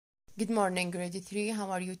Good morning, grade 3. How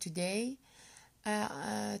are you today?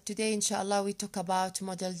 Today, inshallah, we talk about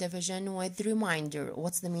model division with reminder.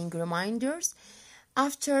 What's the meaning reminders?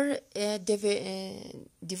 After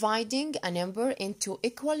dividing a number into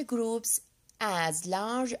equal groups as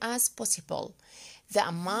large as possible, the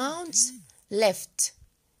amount left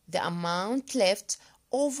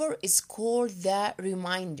over is called the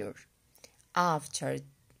remainder. After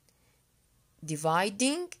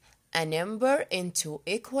dividing a number into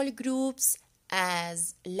equal groups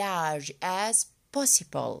as large as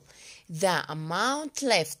possible, the amount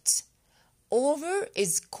left over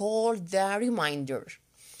is called the remainder.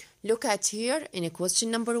 Look at here in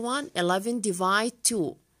question number 1, 11 divide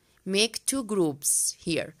 2. Make two groups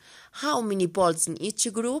here. How many balls in each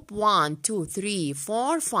group? 1, 2, 3,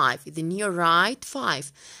 4, 5. Then here write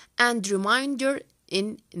 5. And remainder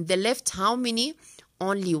in the left, how many?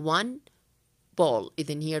 Only one ball.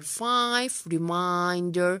 Then here 5,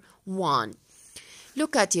 remainder 1.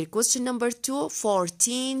 Look at here, question number 2,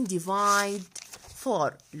 14 divide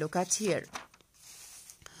 4. Look at here.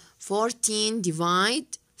 14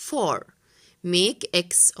 divide 4. Make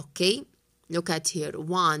x, okay? Look at here.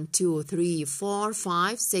 1, 2, 3, 4,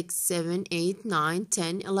 5, 6, 7, 8, 9,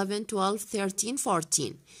 10, 11, 12, 13,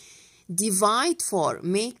 14. Divide 4.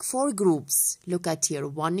 Make 4 groups. Look at here.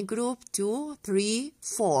 1 group, 2, 3,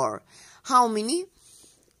 4. How many?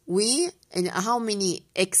 How many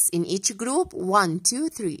x in each group? 1, 2,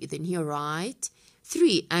 3. Then here write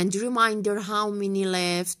 3. And reminder, how many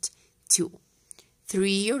left? 2.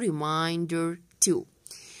 3, remainder 2.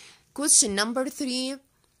 Question number 3,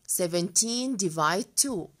 17 divide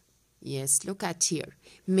 2. Yes, look at here.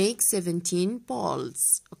 Make 17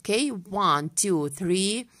 balls. Okay, 1, 2,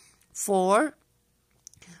 3, 4,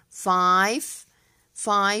 5,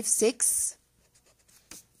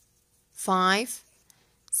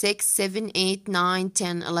 6, 7, 8, 9,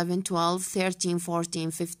 10, 11, 12, 13,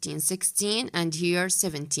 14, 15, 16, and here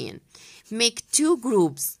 17. Make two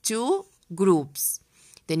groups.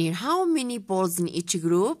 Then here, how many balls in each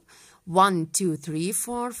group? 1, 2, 3,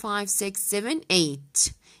 4, 5, 6, 7,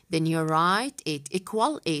 8. Then you write 8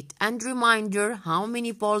 equal 8. And reminder, how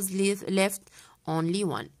many balls left? Only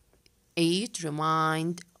 1. 8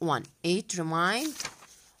 remind 1. 8 remind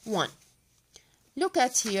 1. Look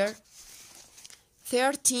at here.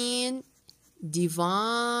 13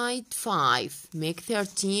 divide 5. Make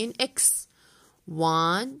 13x.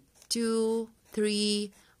 1, 2,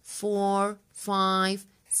 3, 4, 5,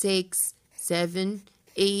 6, 7,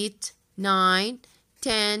 8, 9,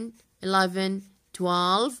 10, 11,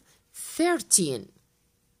 12, 13.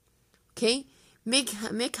 Okay,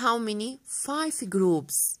 make how many? 5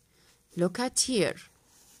 groups. Look at here.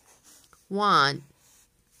 1,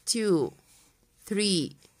 2,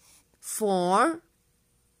 3, 4.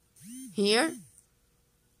 Here.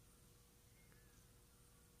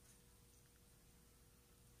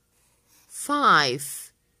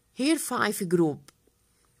 5. Here 5 group.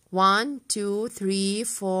 1, 2, 3,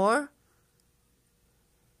 4.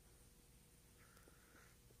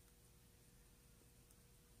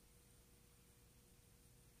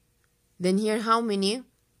 Then here how many?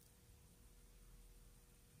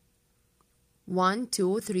 1,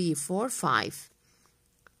 2, 3, 4, 5.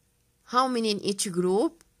 How many in each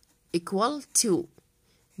group? Equal 2.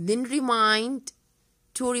 Then remind.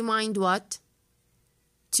 2 remind what?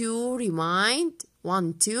 2 remind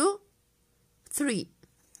 1, 2, 3.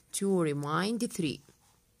 2 remind 3.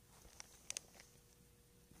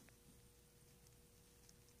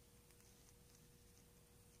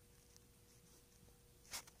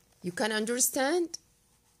 You can understand?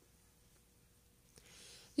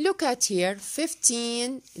 Look at here,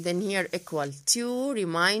 15, then here equal 2,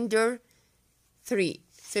 remainder 3.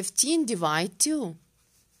 15 divide 2.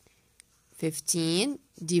 15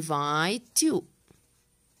 divide 2.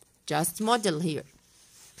 Just model here.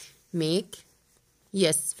 Make,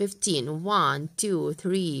 yes, 15. 1, 2,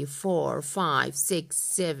 3, 4, 5, 6,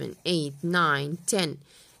 7, 8, 9, 10,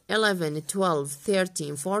 11, 12,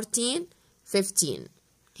 13, 14, 15.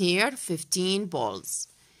 Here, 15 balls.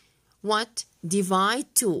 What?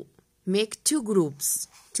 Divide 2. Make 2 groups.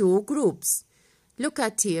 2 groups. Look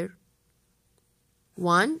at here.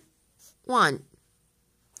 1, 1,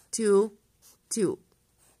 2, 2.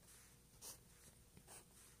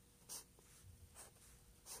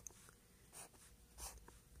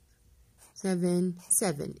 7,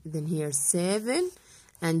 7. Then here 7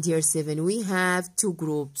 and here 7. We have 2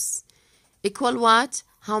 groups. Equal what?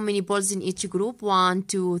 How many balls in each group? 1,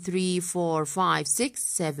 2, 3, 4, 5, 6,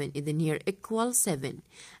 7. And then here equal 7.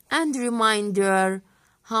 And reminder,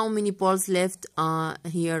 how many balls left?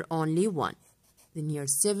 Here only 1. Then here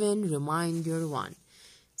 7, reminder 1.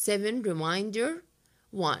 7 reminder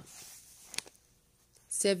 1.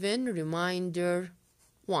 7 reminder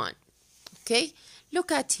 1. Okay,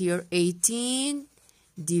 look at here. 18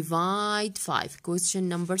 divide 5. Question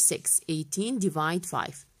number 6. 18 divide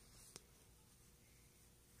 5.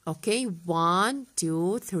 Okay, 1,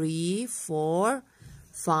 2, 3, 4,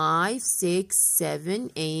 5, 6,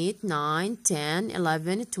 7, 8, 9, 10,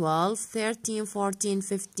 11, 12, 13, 14,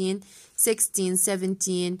 15, 16,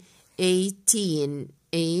 17, 18.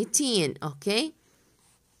 18, okay?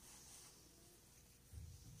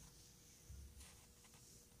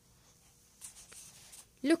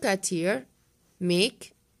 Look at here.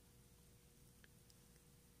 Make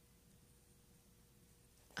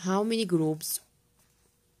how many groups?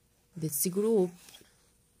 This group,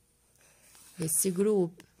 this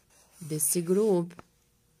group, this group,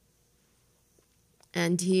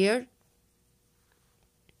 and here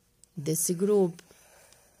this group.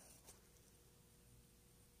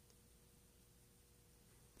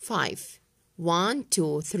 5. 1,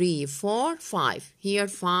 2, 3, 4, 5. Here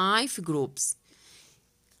 5 groups.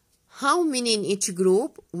 How many in each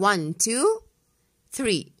group? 1, 2,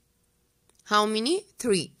 3. How many?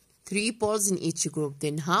 3. 3 balls in each group.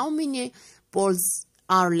 Then how many balls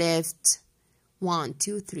are left? 1,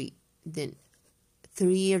 2, 3. Then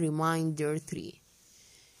 3 reminder 3.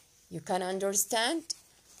 You can understand?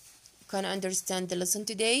 You can understand the lesson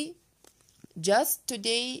today? Just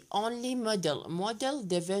today only model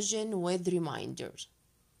division with reminders.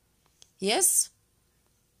 Yes?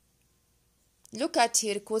 Look at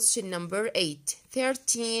here question number 8.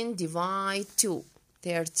 13 divide 2.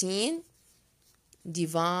 13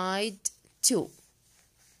 divide 2.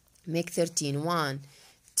 Make 13. 1,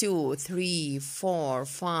 2, 3, 4,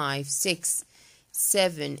 5, 6,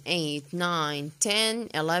 7, 8, 9, 10,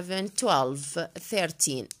 11, 12,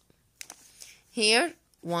 13. Here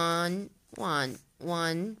 1, 1,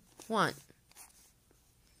 1, 1.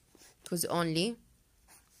 Because only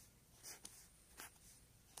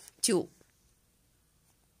 2.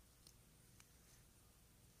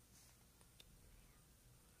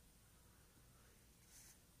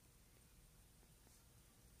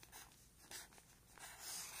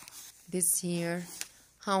 This here,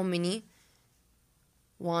 how many?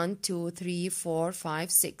 1, 2, 3, 4,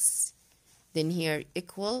 5, 6. Then here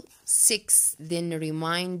equal 6. Then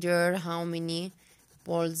reminder, how many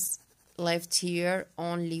balls left here?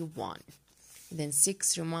 Only 1. Then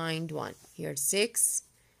 6 remind 1. Here 6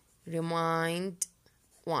 remind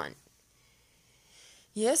 1.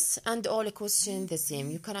 Yes, and all questions the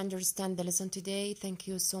same. You can understand the lesson today. Thank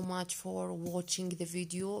you so much for watching the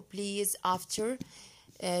video. Please, after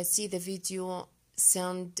see the video,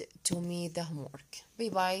 send to me the homework. Bye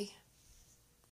bye.